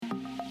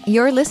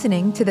You're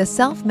listening to the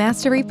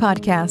Self-Mastery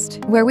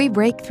Podcast, where we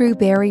break through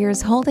barriers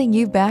holding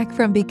you back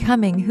from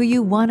becoming who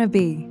you want to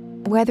be.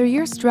 Whether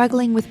you're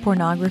struggling with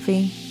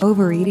pornography,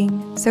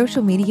 overeating,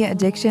 social media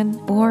addiction,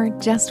 or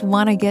just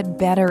want to get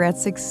better at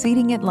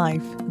succeeding at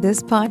life,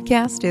 this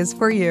podcast is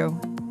for you.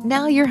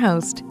 Now your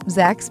host,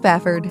 Darcy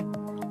Spafford.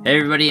 Hey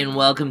everybody, and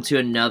welcome to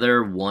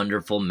another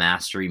wonderful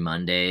Mastery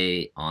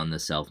Monday on the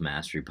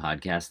Self-Mastery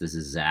Podcast. This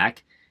is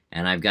Zach,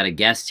 and I've got a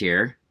guest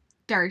here.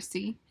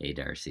 Darcy. Hey,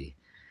 Darcy.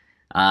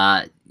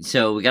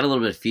 So we got a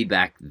little bit of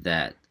feedback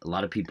that a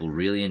lot of people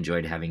really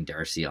enjoyed having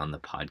Darcy on the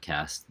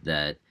podcast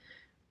that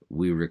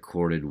we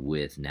recorded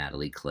with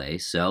Natalie Clay.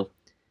 So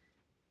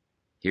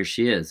here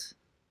she is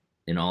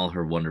in all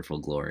her wonderful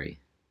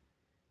glory.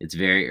 It's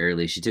very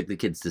early. She took the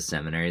kids to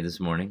seminary this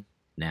morning.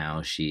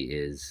 Now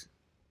she's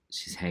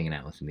hanging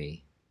out with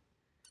me.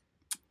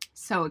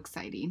 So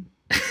exciting.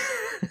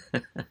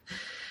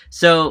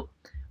 So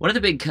one of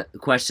the big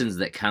questions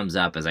that comes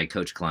up as I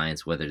coach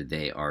clients, whether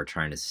they are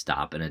trying to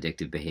stop an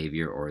addictive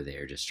behavior or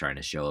they're just trying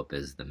to show up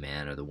as the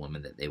man or the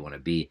woman that they want to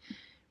be,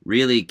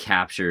 really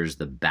captures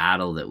the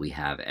battle that we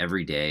have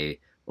every day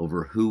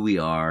over who we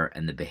are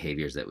and the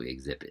behaviors that we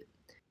exhibit.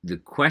 The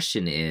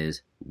question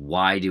is,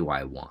 why do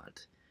I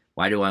want?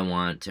 Why do I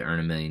want to earn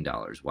 $1 million?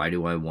 Why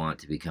do I want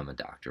to become a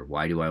doctor?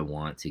 Why do I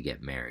want to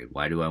get married?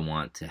 Why do I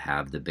want to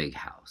have the big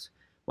house?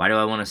 Why do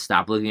I want to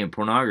stop looking at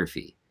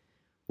pornography?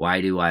 Why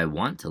do I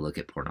want to look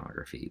at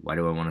pornography? Why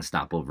do I want to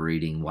stop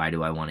overeating? Why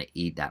do I want to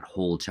eat that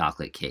whole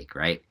chocolate cake,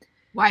 right?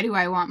 Why do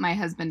I want my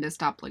husband to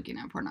stop looking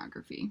at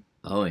pornography?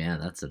 Oh yeah,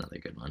 that's another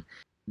good one.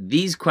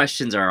 These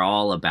questions are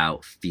all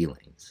about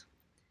feelings.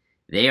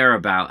 They are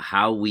about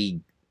how we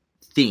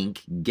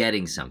think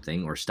getting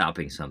something or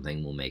stopping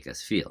something will make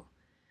us feel.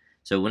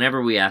 So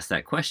whenever we ask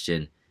that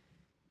question,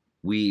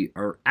 we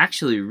are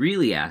actually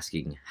really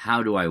asking,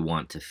 how do I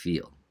want to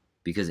feel?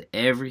 Because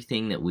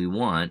everything that we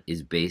want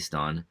is based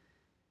on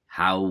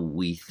how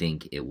we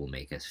think it will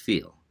make us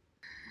feel.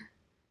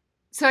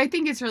 So I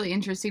think it's really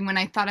interesting when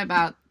I thought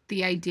about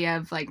the idea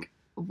of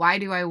why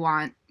do I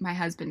want my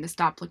husband to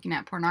stop looking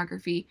at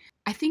pornography?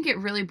 I think it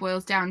really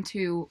boils down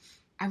to,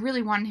 I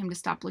really wanted him to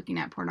stop looking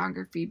at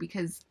pornography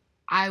because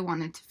I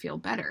wanted to feel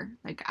better.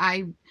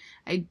 I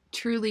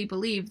truly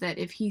believe that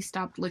if he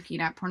stopped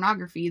looking at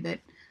pornography, that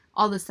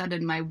all of a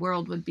sudden my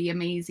world would be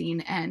amazing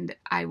and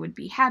I would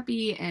be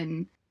happy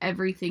and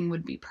everything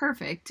would be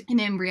perfect. And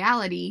in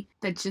reality,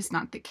 that's just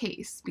not the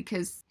case,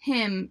 because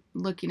him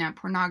looking at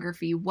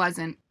pornography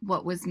wasn't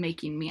what was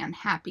making me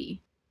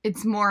unhappy.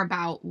 It's more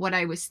about what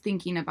I was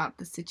thinking about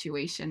the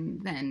situation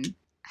than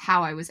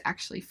how I was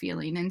actually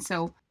feeling. And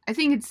so I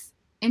think it's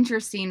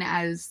interesting,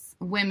 as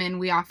women,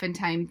 we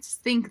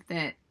oftentimes think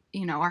that,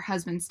 our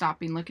husband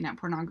stopping looking at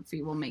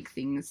pornography will make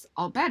things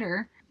all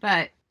better.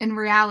 But in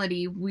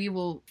reality, we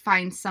will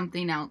find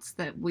something else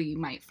that we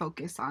might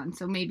focus on.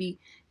 So maybe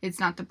it's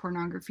not the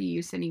pornography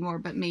use anymore,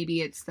 but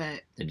maybe it's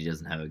that he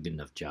doesn't have a good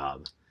enough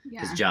job. Yeah.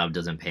 His job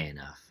doesn't pay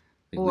enough.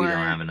 We don't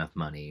have enough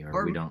money,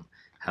 or we don't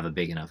have a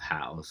big enough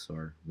house,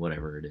 or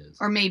whatever it is.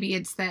 Or maybe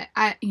it's that,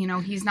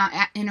 he's not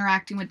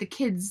interacting with the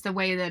kids the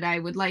way that I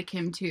would like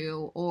him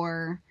to,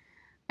 or...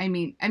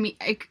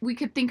 we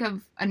could think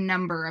of a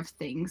number of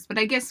things, but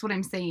I guess what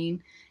I'm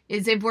saying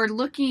is if we're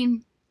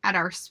looking at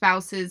our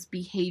spouse's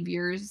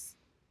behaviors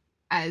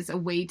as a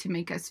way to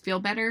make us feel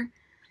better,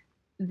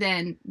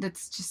 then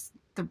that's just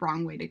the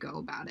wrong way to go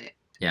about it.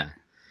 Yeah.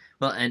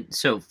 Well, and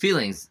so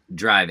feelings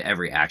drive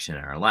every action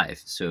in our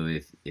life. So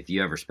if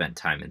you ever spent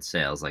time in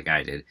sales like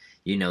I did,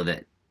 you know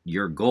that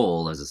your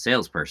goal as a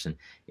salesperson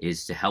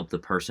is to help the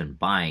person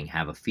buying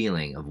have a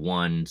feeling of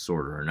one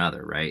sort or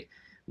another, right?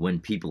 When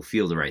people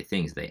feel the right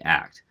things, they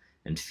act.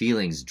 And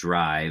feelings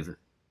drive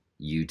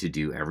you to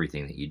do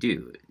everything that you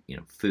do.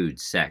 Food,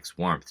 sex,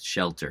 warmth,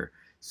 shelter,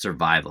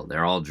 survival.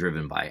 They're all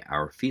driven by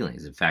our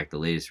feelings. In fact, the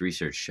latest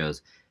research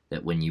shows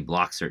that when you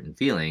block certain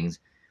feelings,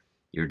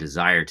 your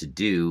desire to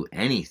do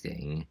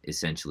anything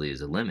essentially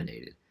is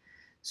eliminated.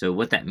 So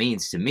what that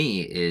means to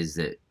me is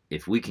that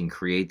if we can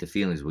create the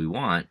feelings we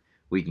want,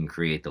 we can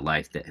create the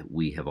life that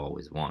we have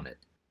always wanted.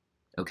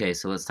 Okay,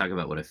 so let's talk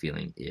about what a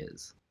feeling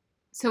is.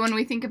 So when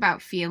we think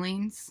about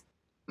feelings,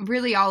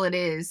 really all it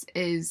is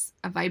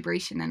a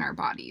vibration in our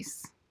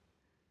bodies.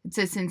 It's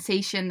a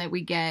sensation that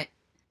we get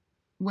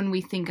when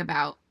we think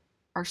about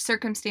our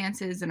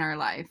circumstances in our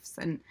lives.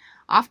 And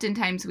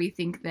oftentimes we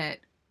think that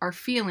our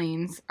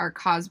feelings are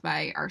caused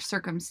by our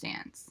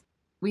circumstance.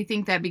 We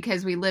think that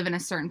because we live in a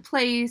certain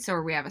place,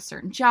 or we have a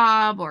certain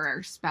job, or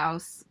our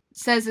spouse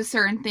says a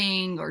certain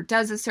thing or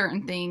does a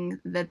certain thing,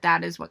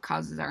 that is what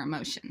causes our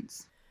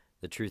emotions.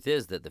 The truth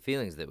is that the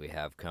feelings that we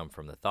have come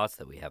from the thoughts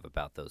that we have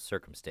about those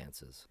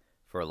circumstances.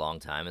 For a long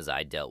time, as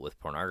I dealt with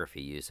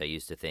pornography use, I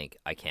used to think,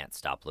 I can't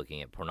stop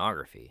looking at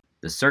pornography.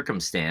 The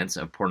circumstance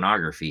of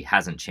pornography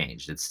hasn't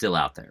changed. It's still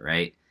out there,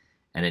 right?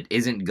 And it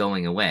isn't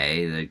going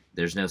away.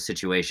 There's no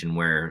situation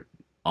where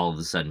all of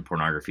a sudden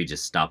pornography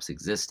just stops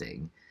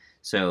existing.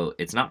 So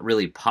it's not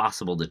really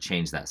possible to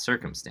change that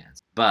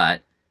circumstance.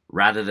 But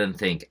rather than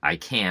think, I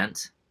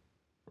can't,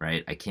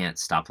 right? I can't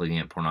stop looking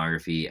at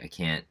pornography. I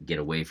can't get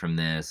away from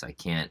this. I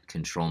can't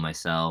control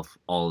myself,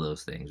 all of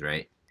those things,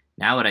 right?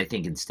 Now what I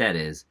think instead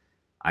is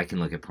I can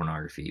look at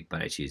pornography,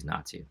 but I choose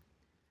not to.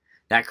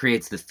 That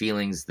creates the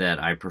feelings that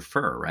I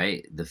prefer,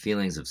 right? The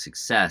feelings of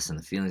success and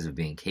the feelings of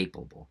being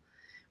capable,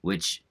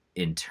 which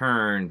in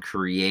turn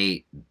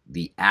create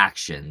the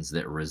actions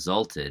that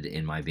resulted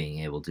in my being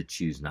able to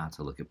choose not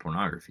to look at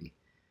pornography.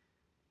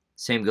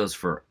 Same goes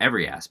for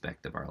every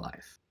aspect of our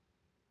life.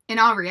 In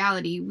all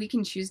reality, we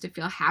can choose to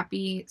feel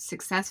happy,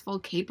 successful,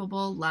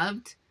 capable,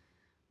 loved.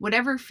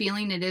 Whatever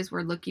feeling it is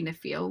we're looking to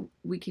feel,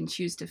 we can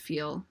choose to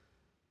feel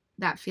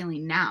that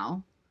feeling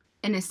now,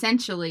 and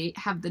essentially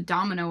have the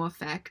domino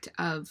effect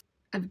of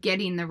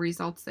getting the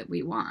results that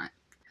we want.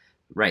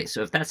 Right.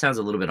 So if that sounds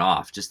a little bit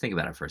off, just think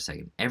about it for a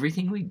second.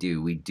 Everything we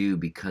do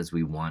because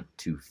we want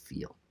to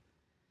feel.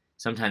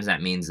 Sometimes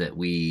that means that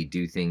we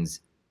do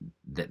things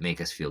that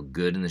make us feel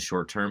good in the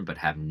short term but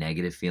have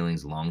negative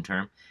feelings long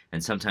term.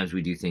 And sometimes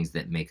we do things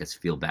that make us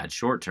feel bad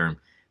short term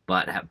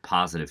but have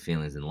positive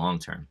feelings in long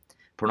term.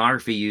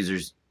 Pornography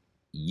users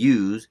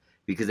use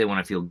because they want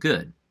to feel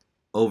good.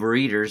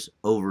 Overeaters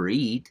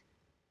overeat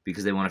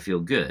because they want to feel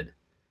good.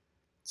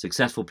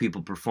 Successful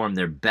people perform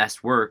their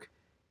best work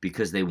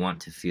because they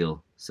want to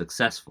feel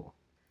successful.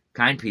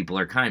 Kind people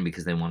are kind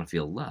because they want to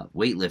feel love.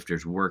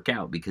 Weightlifters work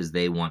out because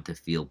they want to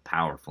feel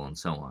powerful, and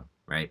so on,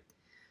 right?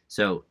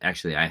 So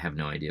actually, I have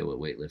no idea what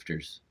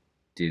weightlifters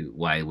do,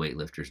 why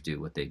weightlifters do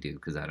what they do,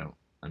 because I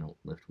don't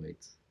lift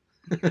weights.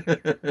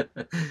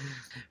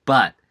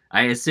 But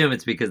I assume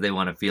it's because they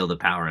want to feel the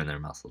power in their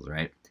muscles,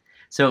 right?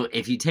 So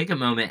if you take a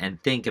moment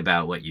and think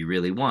about what you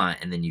really want,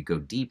 and then you go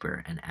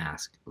deeper and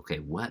ask, okay,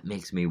 what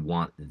makes me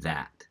want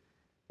that?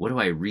 What do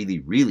I really,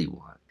 really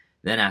want?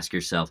 Then ask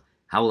yourself,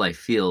 how will I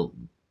feel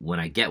when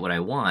I get what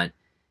I want?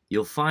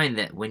 You'll find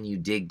that when you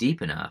dig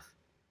deep enough,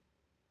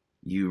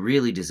 you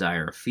really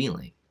desire a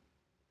feeling.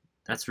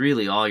 That's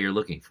really all you're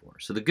looking for.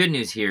 So the good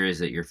news here is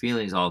that your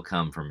feelings all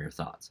come from your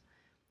thoughts,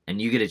 and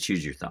you get to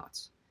choose your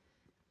thoughts.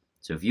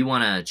 So if you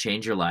want to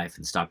change your life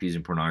and stop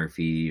using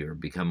pornography or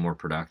become more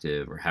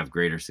productive or have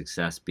greater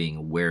success, being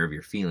aware of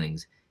your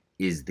feelings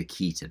is the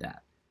key to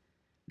that.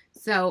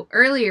 So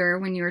earlier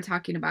when you were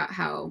talking about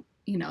how,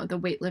 the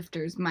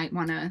weightlifters might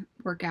want to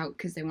work out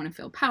because they want to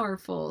feel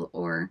powerful,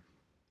 or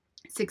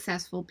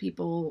successful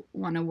people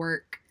want to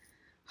work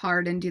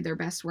hard and do their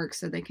best work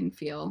so they can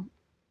feel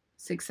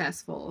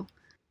successful.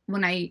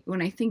 When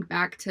I think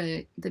back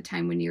to the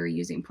time when you were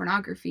using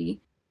pornography,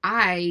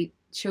 I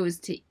chose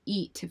to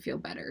eat to feel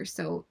better.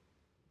 So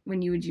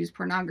when you would use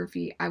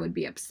pornography, I would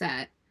be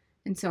upset.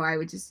 And so I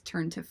would just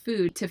turn to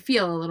food to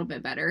feel a little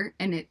bit better.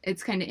 And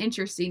it's kind of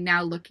interesting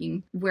now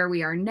looking where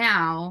we are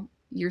now.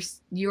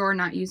 You're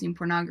not using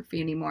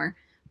pornography anymore,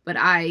 but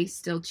I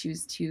still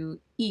choose to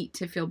eat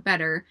to feel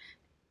better.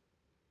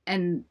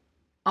 And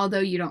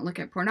although you don't look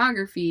at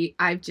pornography,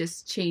 I've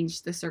just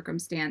changed the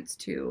circumstance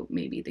to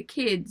maybe the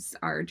kids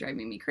are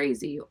driving me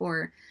crazy,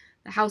 or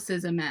the house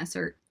is a mess,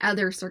 or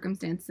other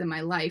circumstances in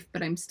my life,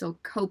 but I'm still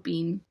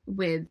coping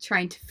with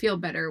trying to feel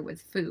better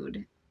with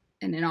food.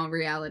 And in all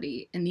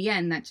reality, in the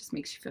end, that just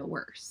makes you feel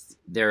worse.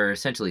 There are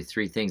essentially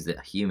three things that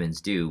humans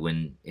do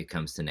when it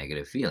comes to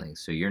negative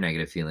feelings. So your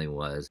negative feeling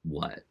was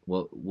what?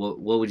 What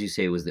would you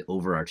say was the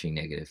overarching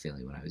negative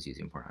feeling when I was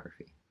using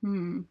pornography?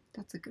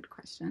 That's a good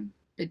question.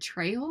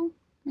 Betrayal,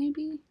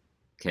 maybe?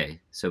 Okay,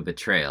 so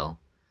betrayal.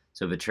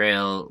 So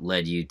betrayal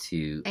led you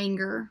to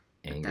Anger.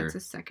 That's a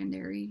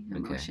secondary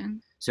emotion.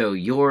 Okay. So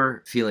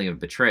your feeling of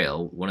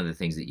betrayal, one of the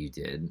things that you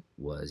did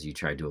was you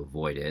tried to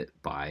avoid it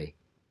by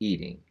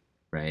eating,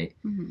 right?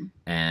 Mm-hmm.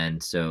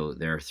 And so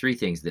there are three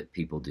things that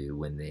people do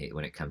when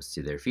it comes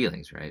to their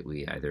feelings, right?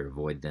 We either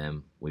avoid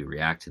them, we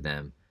react to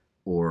them,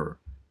 or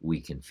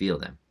we can feel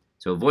them.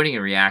 So avoiding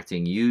and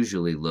reacting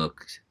usually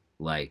look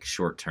like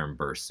short-term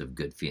bursts of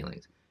good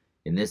feelings.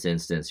 In this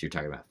instance, you're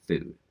talking about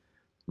food.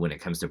 When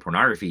it comes to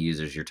pornography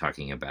users, you're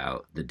talking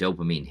about the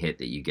dopamine hit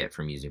that you get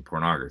from using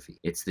pornography.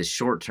 It's this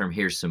short-term,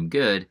 here's some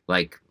good,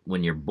 like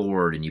when you're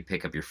bored and you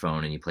pick up your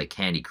phone and you play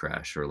Candy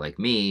Crush, or like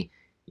me,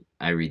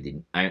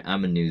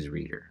 I'm a news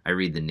reader. I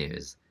read the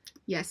news.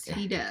 Yes,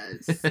 he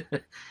does.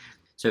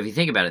 So if you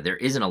think about it, there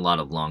isn't a lot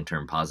of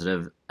long-term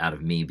positive out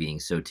of me being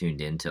so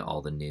tuned into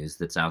all the news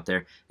that's out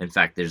there. In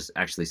fact, there's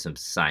actually some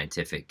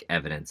scientific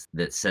evidence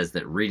that says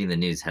that reading the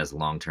news has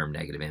long-term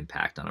negative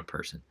impact on a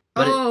person.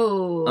 But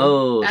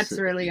that's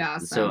really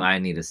awesome. So I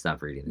need to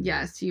stop reading the news.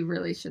 Yes, you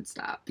really should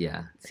stop.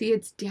 Yeah. See,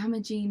 it's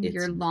damaging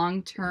your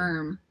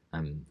long-term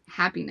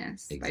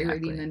happiness by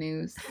reading the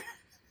news.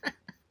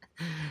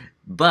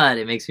 But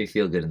it makes me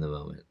feel good in the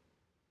moment.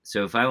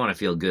 So if I want to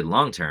feel good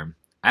long-term,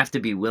 I have to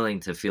be willing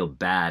to feel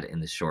bad in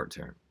the short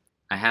term.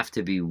 I have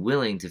to be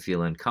willing to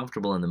feel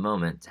uncomfortable in the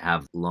moment to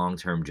have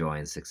long-term joy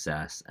and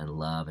success and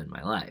love in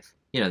my life.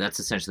 That's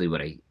essentially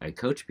what I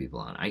coach people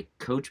on. I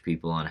coach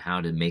people on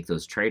how to make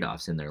those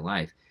trade-offs in their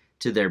life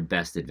to their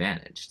best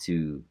advantage,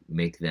 to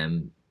make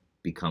them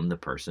become the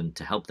person,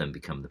 to help them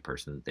become the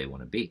person that they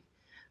want to be.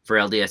 For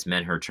LDS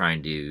men who are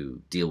trying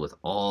to deal with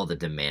all the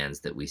demands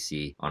that we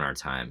see on our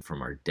time,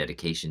 from our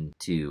dedication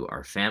to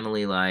our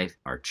family life,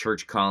 our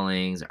church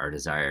callings, our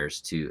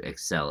desires to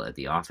excel at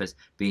the office,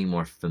 being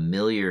more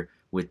familiar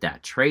with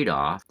that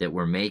trade-off that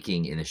we're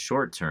making in the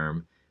short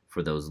term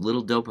for those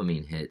little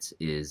dopamine hits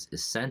is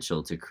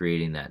essential to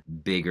creating that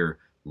bigger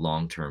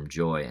long-term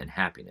joy and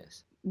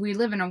happiness. We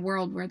live in a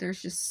world where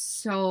there's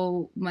just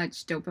so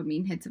much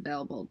dopamine hits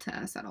available to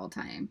us at all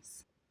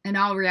times. In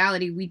all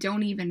reality, we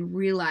don't even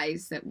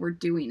realize that we're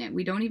doing it.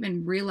 We don't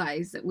even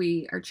realize that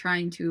we are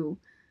trying to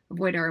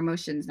avoid our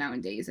emotions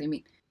nowadays. I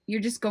mean, you're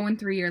just going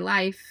through your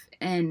life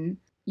and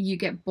you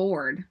get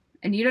bored.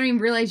 And you don't even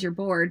realize you're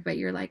bored, but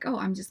you're like, oh,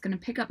 I'm just going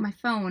to pick up my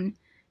phone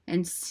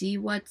and see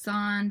what's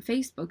on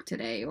Facebook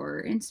today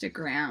or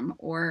Instagram.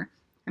 Or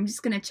I'm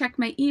just going to check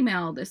my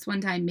email this one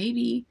time.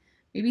 Maybe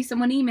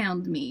someone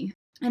emailed me.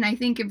 And I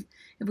think if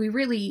we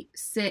really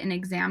sit and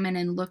examine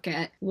and look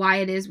at why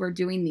it is we're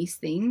doing these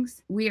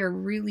things, we are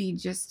really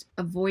just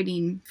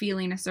avoiding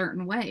feeling a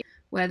certain way,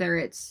 whether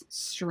it's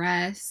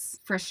stress,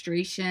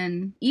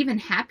 frustration, even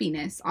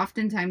happiness.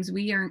 Oftentimes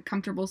we aren't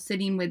comfortable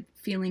sitting with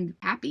feeling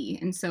happy.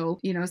 And so,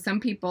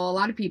 a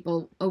lot of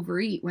people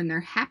overeat when they're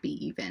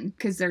happy even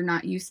because they're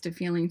not used to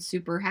feeling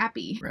super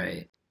happy.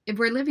 Right. If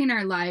we're living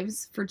our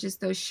lives for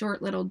just those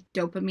short little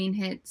dopamine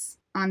hits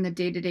on the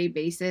day-to-day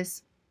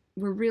basis,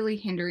 we're really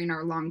hindering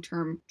our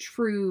long-term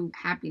true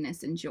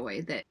happiness and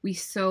joy that we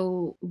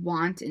so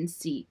want and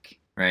seek.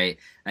 Right.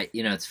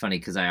 It's funny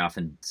because I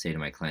often say to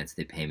my clients,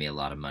 they pay me a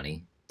lot of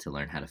money to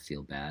learn how to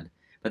feel bad,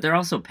 but they're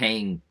also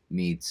paying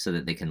me so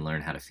that they can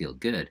learn how to feel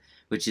good,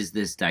 which is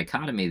this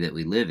dichotomy that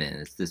we live in.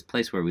 It's this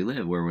place where we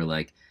live where we're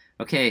like,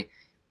 okay,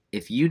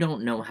 if you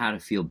don't know how to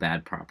feel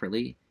bad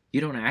properly, you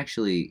don't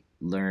actually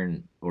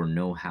learn or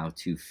know how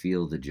to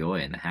feel the joy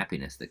and the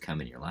happiness that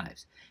come in your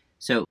lives.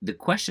 So the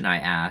question I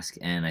ask,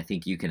 and I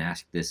think you can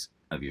ask this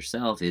of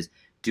yourself, is,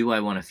 do I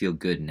want to feel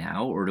good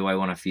now or do I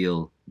want to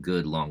feel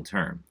good long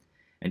term?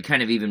 And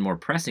kind of even more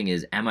pressing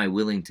is, am I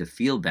willing to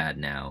feel bad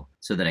now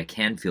so that I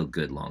can feel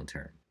good long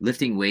term?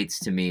 Lifting weights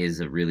to me is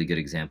a really good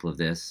example of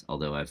this,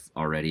 although I've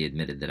already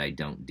admitted that I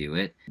don't do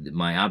it.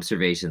 My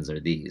observations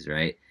are these,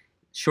 right?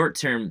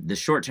 The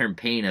short-term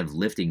pain of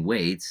lifting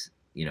weights,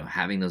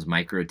 having those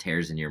micro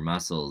tears in your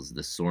muscles,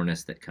 the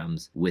soreness that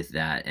comes with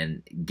that,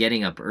 and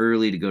getting up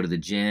early to go to the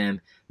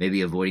gym,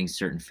 maybe avoiding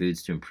certain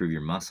foods to improve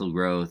your muscle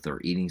growth or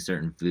eating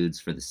certain foods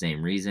for the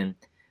same reason,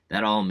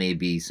 that all may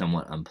be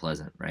somewhat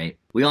unpleasant, right?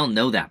 We all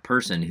know that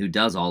person who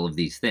does all of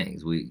these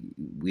things.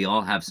 We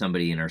all have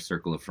somebody in our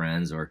circle of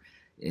friends or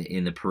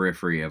in the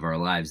periphery of our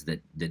lives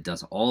that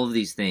does all of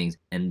these things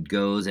and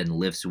goes and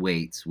lifts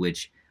weights,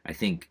 which I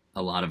think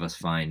a lot of us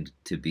find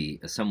to be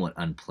a somewhat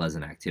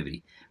unpleasant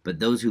activity. But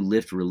those who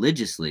lift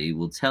religiously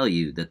will tell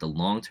you that the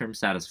long-term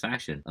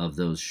satisfaction of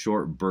those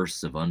short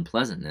bursts of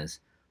unpleasantness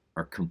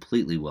are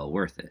completely well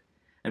worth it.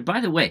 And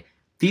by the way,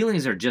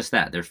 feelings are just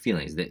that. They're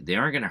feelings. They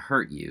aren't going to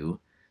hurt you.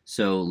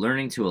 So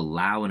learning to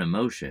allow an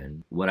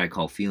emotion, what I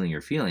call feeling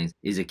your feelings,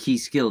 is a key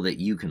skill that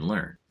you can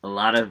learn. A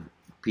lot of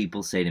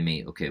people say to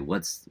me, okay,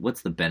 what's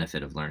the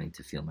benefit of learning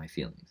to feel my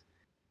feelings?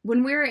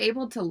 When we're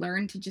able to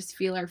learn to just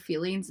feel our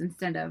feelings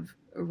instead of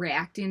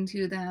reacting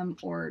to them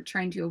or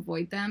trying to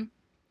avoid them,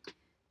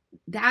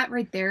 that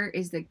right there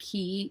is the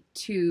key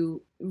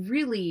to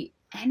really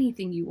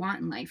anything you want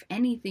in life,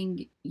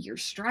 anything you're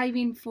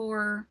striving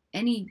for,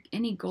 any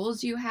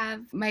goals you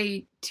have.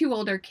 My 2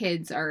 older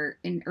kids are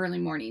in early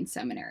morning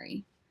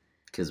seminary.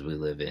 Because we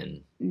live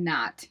in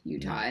not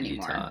Utah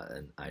anymore. Utah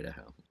and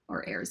Idaho.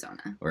 Or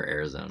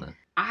Arizona.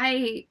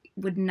 I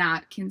would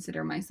not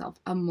consider myself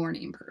a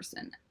morning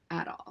person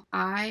at all.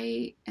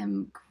 I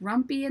am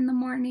grumpy in the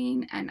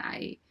morning and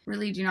I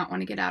really do not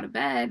want to get out of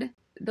bed.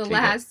 The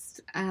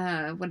last,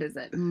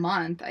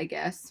 month, I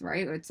guess,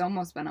 right? It's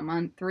almost been a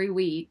month, 3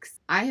 weeks.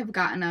 I have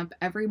gotten up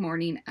every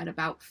morning at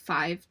about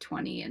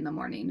 5:20 in the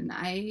morning.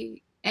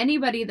 And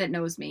anybody that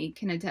knows me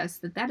can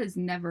attest that has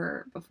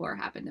never before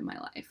happened in my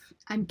life.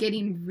 I'm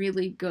getting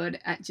really good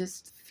at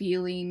just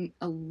feeling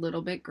a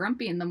little bit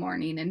grumpy in the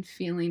morning and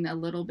feeling a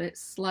little bit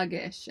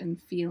sluggish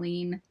and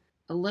feeling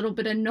a little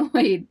bit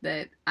annoyed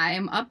that I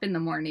am up in the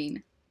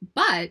morning.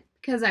 But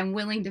because I'm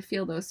willing to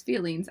feel those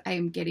feelings, I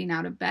am getting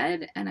out of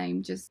bed and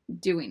I'm just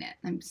doing it.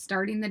 I'm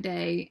starting the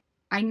day.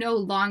 I know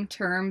long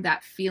term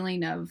that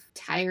feeling of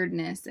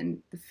tiredness and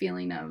the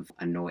feeling of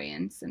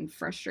annoyance and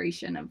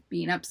frustration of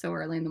being up so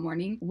early in the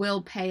morning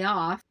will pay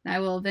off. I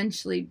will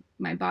eventually,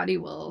 my body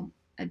will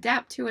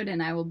adapt to it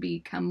and I will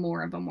become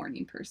more of a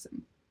morning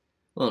person.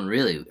 Well, and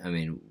really, I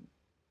mean,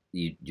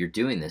 you're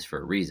doing this for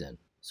a reason.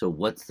 So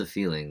what's the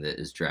feeling that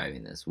is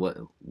driving this?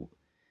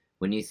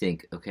 When you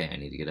think, okay, I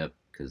need to get up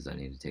because I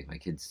need to take my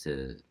kids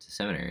to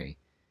seminary,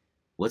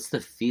 what's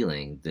the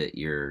feeling that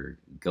you're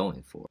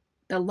going for?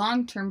 The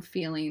long-term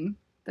feeling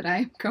that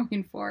I'm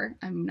going for,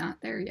 I'm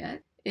not there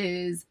yet,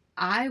 is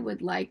I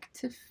would like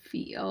to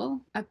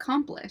feel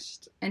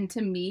accomplished. And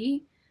to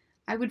me,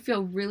 I would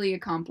feel really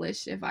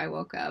accomplished if I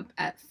woke up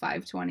at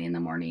 5:20 in the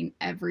morning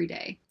every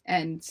day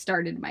and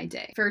started my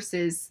day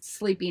versus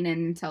sleeping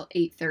in until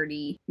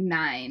 8:30,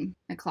 9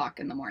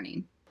 o'clock in the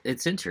morning.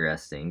 It's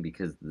interesting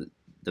because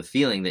the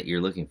feeling that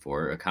you're looking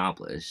for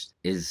accomplished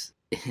is,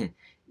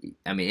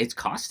 I mean, it's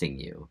costing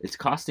you. It's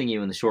costing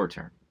you in the short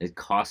term. It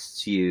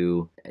costs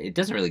you, it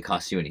doesn't really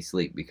cost you any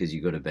sleep because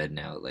you go to bed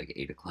now at like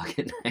 8 o'clock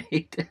at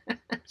night.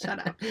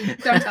 Shut up.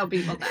 Don't tell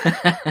people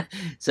that.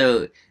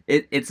 So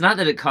it's not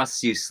that it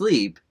costs you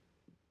sleep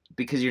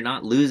because you're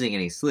not losing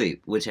any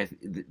sleep, which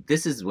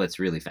this is what's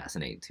really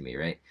fascinating to me,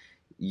 right?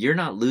 You're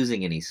not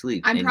losing any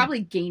sleep. I'm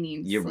probably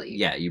gaining sleep.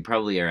 Yeah, you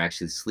probably are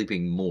actually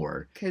sleeping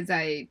more. Because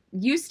I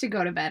used to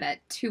go to bed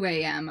at 2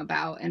 a.m.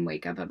 and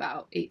wake up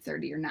about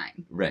 8:30 or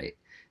 9. Right.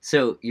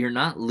 So you're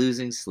not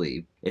losing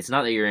sleep. It's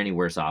not that you're any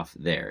worse off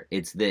there.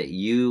 It's that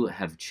you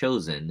have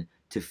chosen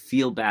to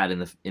feel bad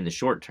in the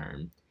short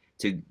term,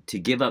 to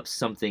give up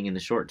something in the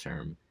short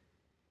term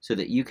so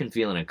that you can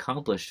feel an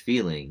accomplished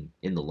feeling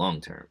in the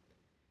long term.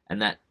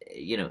 And that,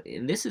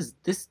 and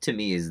this to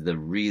me is the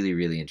really,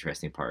 really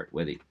interesting part,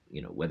 whether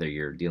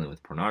you're dealing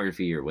with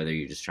pornography or whether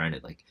you're just trying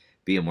to like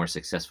be a more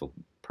successful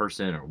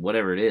person or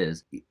whatever it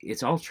is,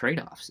 it's all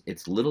trade-offs.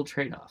 It's little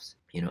trade-offs.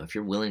 If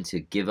you're willing to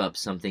give up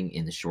something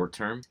in the short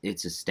term,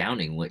 it's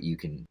astounding what you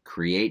can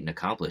create and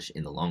accomplish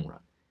in the long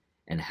run,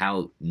 and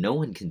how no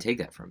one can take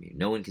that from you.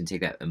 No one can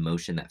take that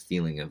emotion, that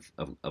feeling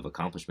of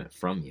accomplishment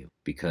from you,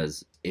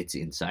 because it's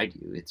inside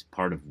you. It's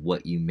part of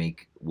what you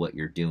make what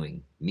you're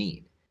doing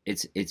mean.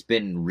 It's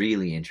been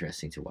really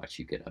interesting to watch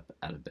you get up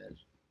out of bed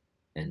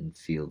and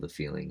feel the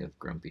feeling of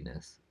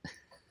grumpiness.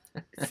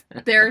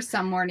 There are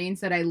some mornings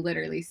that I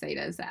literally say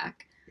to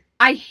Zach,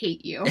 I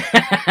hate you.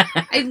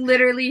 I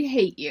literally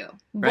hate you.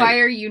 Right. Why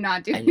are you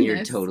not doing this? And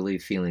you're totally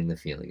feeling the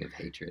feeling of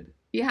hatred.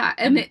 Yeah,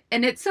 and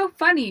it's so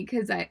funny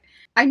because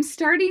I'm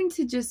starting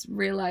to just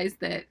realize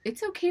that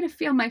it's okay to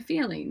feel my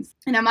feelings.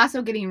 And I'm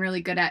also getting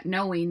really good at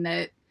knowing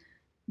that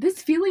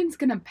this feeling's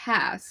gonna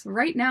pass.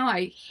 Right now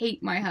I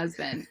hate my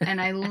husband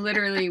and I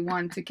literally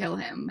want to kill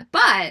him.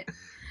 But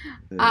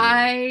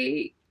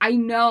I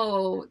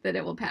know that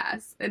it will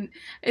pass. And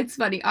it's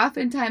funny.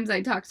 Oftentimes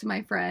I talk to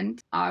my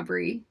friend,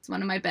 Aubrey. It's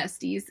one of my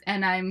besties.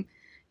 And I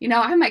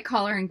might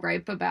call her and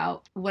gripe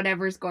about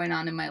whatever's going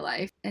on in my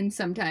life. And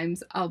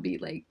sometimes I'll be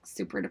like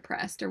super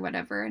depressed or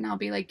whatever. And I'll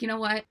be like, you know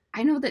what?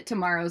 I know that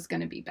tomorrow's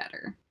going to be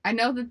better. I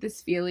know that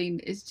this feeling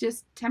is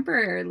just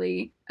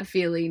temporarily a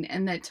feeling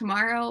and that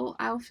tomorrow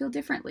I'll feel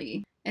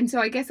differently. And so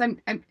I guess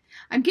I'm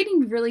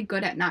getting really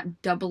good at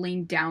not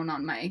doubling down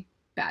on my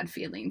bad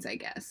feelings, I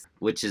guess.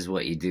 Which is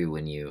what you do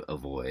when you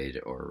avoid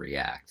or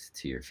react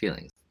to your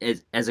feelings.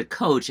 As a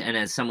coach and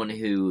as someone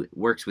who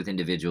works with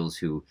individuals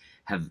who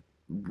have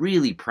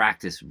really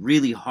practiced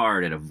really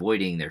hard at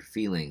avoiding their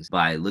feelings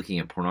by looking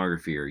at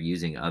pornography or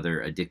using other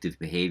addictive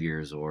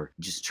behaviors or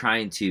just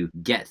trying to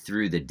get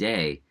through the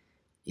day,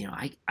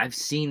 I've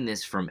seen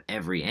this from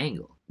every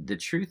angle. The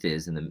truth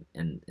is, and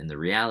the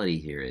reality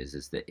here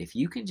is that if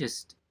you can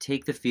just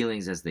take the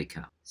feelings as they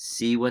come,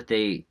 see what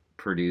they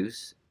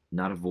produce,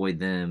 not avoid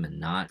them and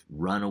not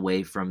run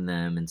away from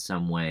them in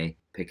some way,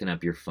 picking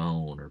up your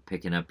phone or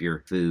picking up your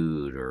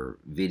food or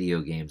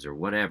video games or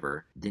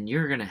whatever, then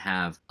you're going to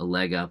have a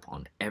leg up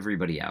on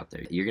everybody out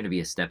there. You're going to be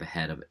a step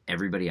ahead of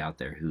everybody out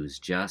there who's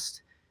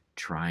just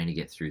trying to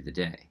get through the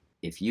day.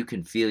 If you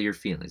can feel your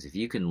feelings, if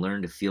you can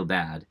learn to feel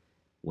bad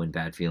when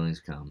bad feelings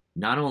come,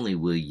 not only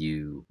will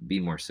you be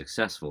more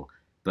successful,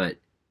 but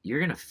you're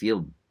going to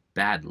feel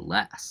bad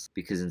less,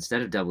 because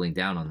instead of doubling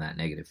down on that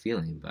negative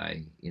feeling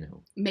by,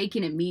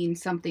 making it mean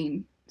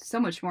something so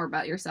much more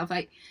about yourself.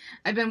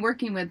 I've been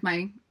working with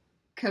my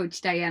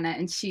coach Diana,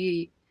 and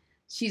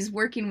she's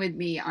working with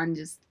me on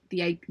just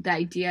the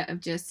idea of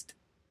just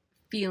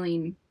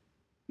feeling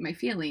my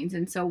feelings.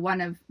 And so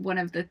one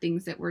of the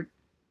things that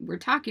we're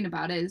talking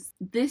about is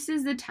this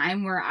is the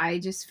time where I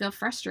just feel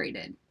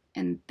frustrated,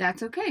 and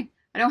that's okay.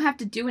 I don't have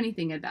to do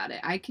anything about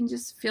it. I can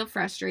just feel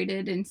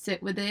frustrated and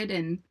sit with it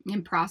and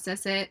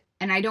process it.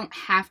 And I don't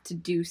have to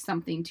do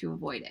something to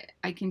avoid it.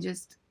 I can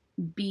just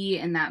be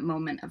in that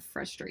moment of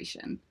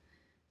frustration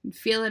and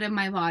feel it in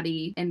my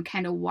body and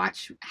kind of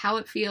watch how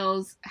it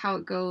feels, how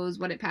it goes,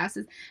 what it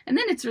passes. And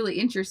then it's really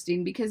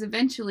interesting because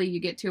eventually you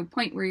get to a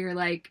point where you're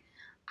like,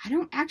 I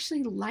don't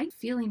actually like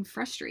feeling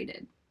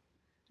frustrated.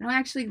 I don't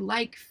actually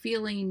like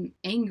feeling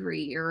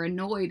angry or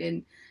annoyed.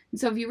 And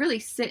so if you really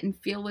sit and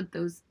feel what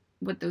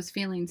those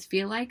feelings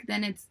feel like,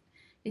 then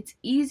it's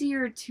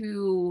easier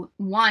to,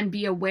 one,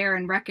 be aware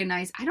and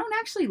recognize, I don't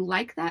actually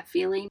like that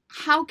feeling.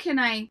 How can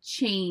I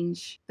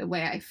change the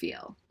way I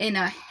feel in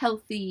a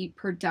healthy,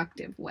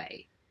 productive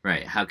way?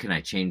 Right. How can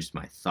I change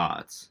my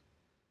thoughts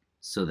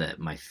so that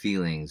my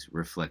feelings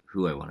reflect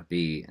who I want to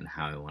be and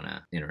how I want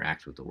to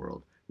interact with the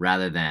world,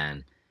 rather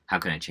than how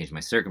can I change my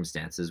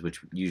circumstances,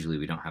 which usually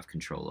we don't have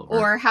control over.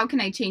 Or how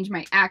can I change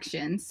my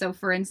actions? So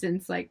for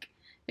instance, like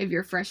if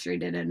you're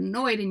frustrated and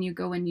annoyed and you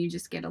go and you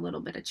just get a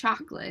little bit of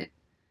chocolate,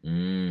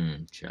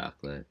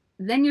 chocolate.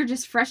 then you're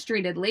just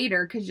frustrated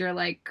later because you're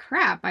like,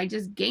 crap, I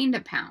just gained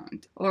a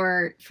pound.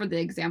 Or for the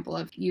example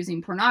of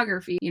using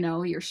pornography,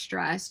 you're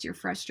stressed, you're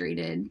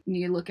frustrated, and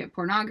you look at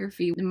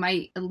pornography, it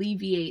might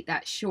alleviate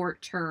that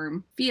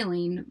short-term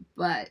feeling,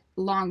 but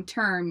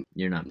long-term,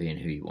 you're not being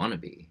who you want to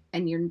be.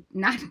 And you're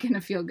not going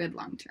to feel good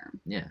long-term.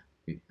 Yeah.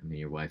 I mean,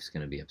 your wife's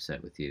going to be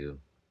upset with you.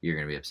 You're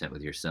going to be upset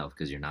with yourself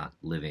because you're not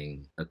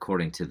living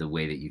according to the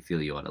way that you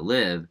feel you ought to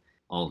live.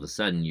 All of a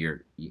sudden,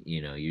 you're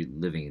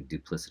living a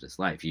duplicitous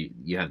life.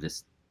 You have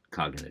this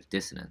cognitive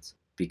dissonance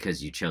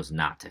because you chose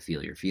not to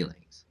feel your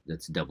feelings.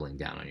 That's doubling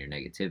down on your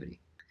negativity.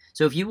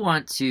 So if you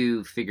want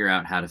to figure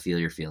out how to feel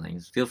your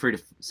feelings, feel free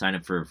to sign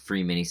up for a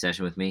free mini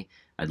session with me.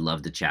 I'd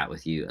love to chat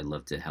with you. I'd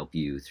love to help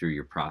you through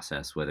your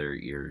process, whether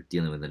you're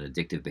dealing with an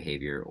addictive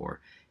behavior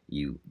or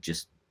you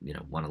just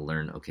want to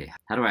learn, okay,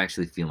 how do I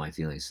actually feel my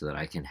feelings so that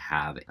I can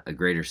have a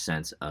greater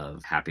sense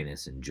of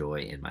happiness and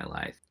joy in my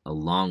life,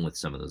 along with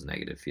some of those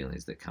negative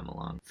feelings that come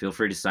along. Feel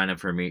free to sign up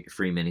for a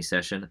free mini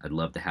session. I'd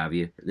love to have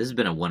you. This has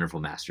been a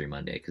wonderful Mastery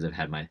Monday because I've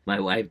had my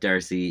wife,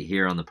 Darcy,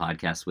 here on the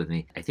podcast with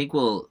me. I think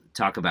we'll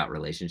talk about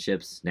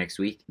relationships next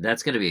week.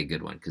 That's going to be a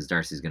good one because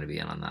Darcy's going to be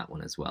in on that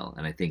one as well.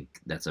 And I think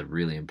that's a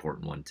really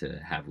important one to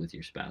have with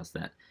your spouse,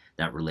 that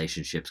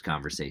relationships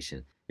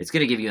conversation. It's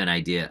going to give you an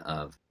idea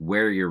of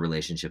where your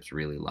relationships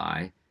really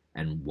lie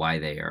and why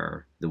they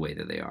are the way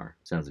that they are.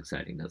 Sounds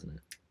exciting, doesn't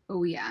it?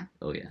 Oh, yeah.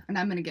 Oh, yeah. And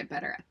I'm going to get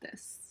better at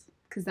this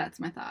because that's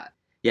my thought.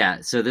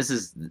 Yeah, so this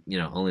is,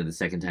 only the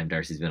second time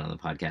Darcy's been on the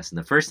podcast. And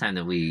the first time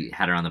that we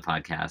had her on the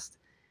podcast,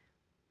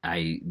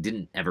 I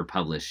didn't ever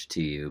publish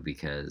to you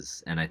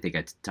because, and I think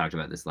I talked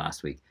about this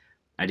last week,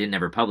 I didn't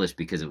ever publish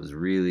because it was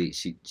really,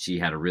 she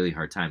had a really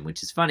hard time,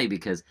 which is funny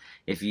because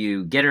if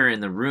you get her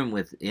in a room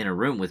with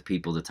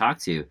people to talk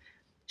to,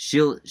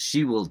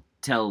 she will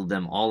tell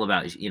them all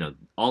about,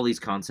 all these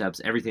concepts,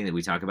 everything that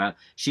we talk about.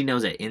 She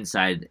knows it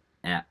inside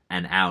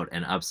and out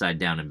and upside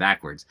down and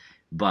backwards.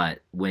 But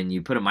when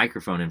you put a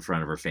microphone in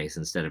front of her face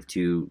instead of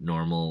two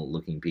normal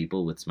looking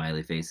people with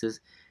smiley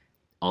faces,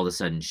 all of a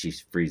sudden she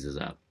freezes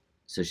up.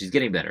 So she's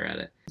getting better at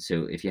it.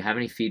 So if you have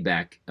any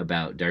feedback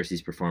about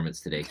Darcy's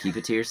performance today, keep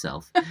it to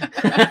yourself. I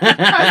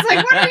was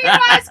like, what are you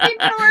asking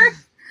for?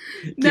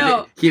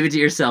 Keep it to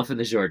yourself in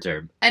the short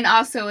term. And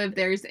also if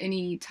there's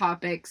any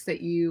topics that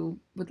you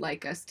would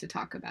like us to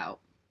talk about.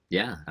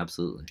 Yeah,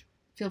 absolutely.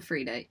 Feel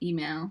free to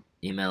email.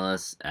 Email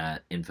us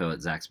at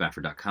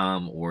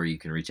info@zachspafford.com, or you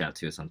can reach out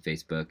to us on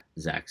Facebook,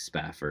 Zach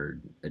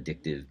Spafford,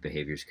 Addictive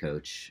Behaviors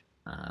Coach.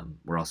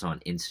 We're also on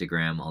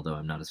Instagram, although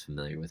I'm not as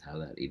familiar with how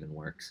that even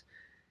works.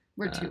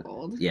 We're too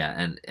old. Yeah,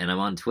 and I'm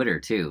on Twitter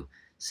too,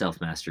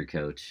 Self-Mastery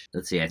Coach.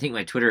 Let's see, I think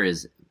my Twitter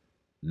is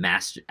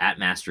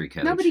 @Mastery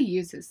Coach. Nobody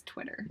uses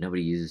Twitter.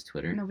 Nobody uses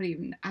Twitter? I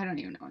don't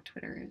even know what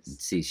Twitter is.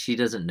 See, she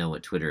doesn't know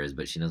what Twitter is,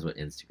 but she knows what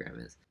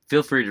Instagram is.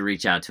 Feel free to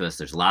reach out to us.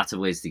 There's lots of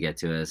ways to get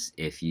to us.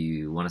 If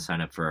you want to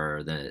sign up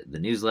for the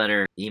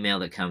newsletter, email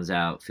that comes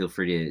out, feel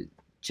free to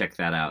check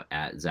that out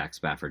at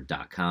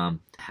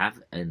zachspafford.com.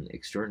 Have an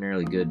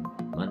extraordinarily good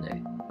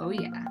Monday. Oh,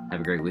 yeah.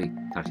 Have a great week.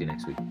 Talk to you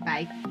next week.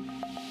 Bye.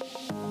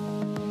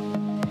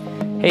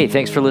 Hey,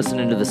 thanks for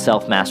listening to the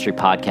Self-Mastery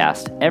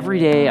Podcast. Every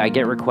day I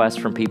get requests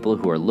from people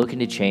who are looking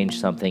to change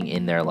something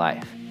in their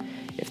life.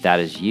 If that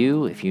is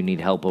you, if you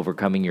need help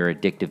overcoming your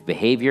addictive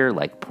behavior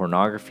like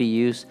pornography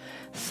use,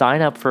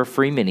 sign up for a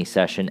free mini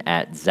session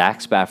at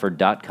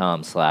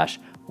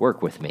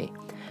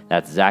zachspafford.com/workwithme.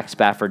 That's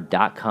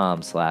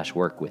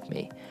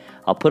zachspafford.com/workwithme.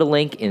 I'll put a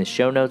link in the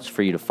show notes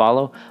for you to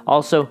follow.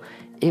 Also,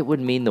 it would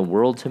mean the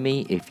world to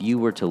me if you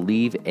were to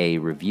leave a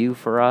review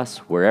for us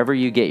wherever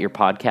you get your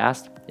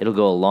podcast. It'll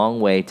go a long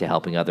way to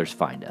helping others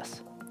find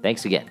us.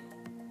 Thanks again.